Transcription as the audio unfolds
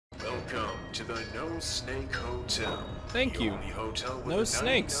to the No Snake Hotel. Thank the you. Only hotel with No a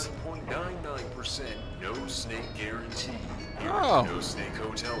snakes. 99.99% no snake guarantee. Here Oh. at the No Snake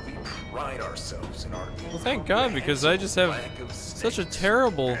Hotel, we pride ourselves in our Well, thank God, because I just have lack of such a snakes.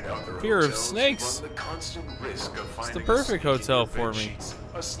 terrible At other fear of hotels, snakes. run the constant risk of It's finding the a perfect snake in hotel your for bed me. sheets,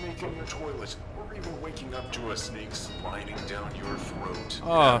 a snake in your toilet, or even waking up to a snake sliding down your throat.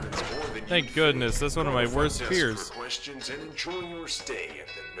 Oh, It happens more than thank you goodness. think. That's one of Call my the front worst desk fears. for questions and enjoy your stay at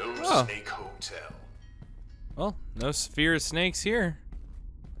the No Oh. Snake Hotel. Well, no fear of snakes here.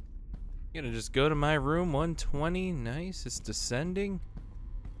 Gonna just go to my room, 120. Nice, it's descending.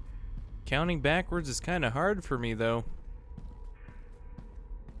 Counting backwards is kind of hard for me, though.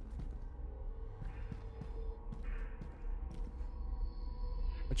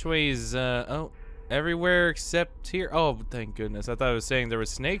 Which way is, oh, everywhere except here. Oh, thank goodness. I thought I was saying there were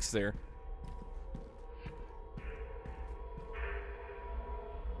snakes there.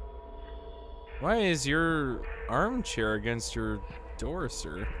 Why is your armchair against your door,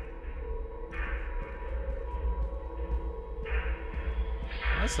 sir?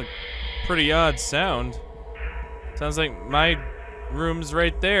 That's a pretty odd sound. Sounds like my room's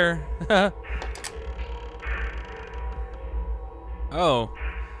right there. Oh,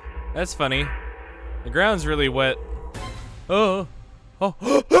 that's funny. The ground's really wet. Oh. Oh.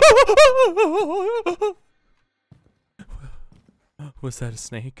 Was that a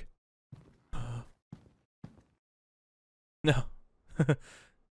snake? No.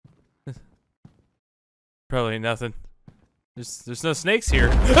 Probably nothing. There's no snakes here.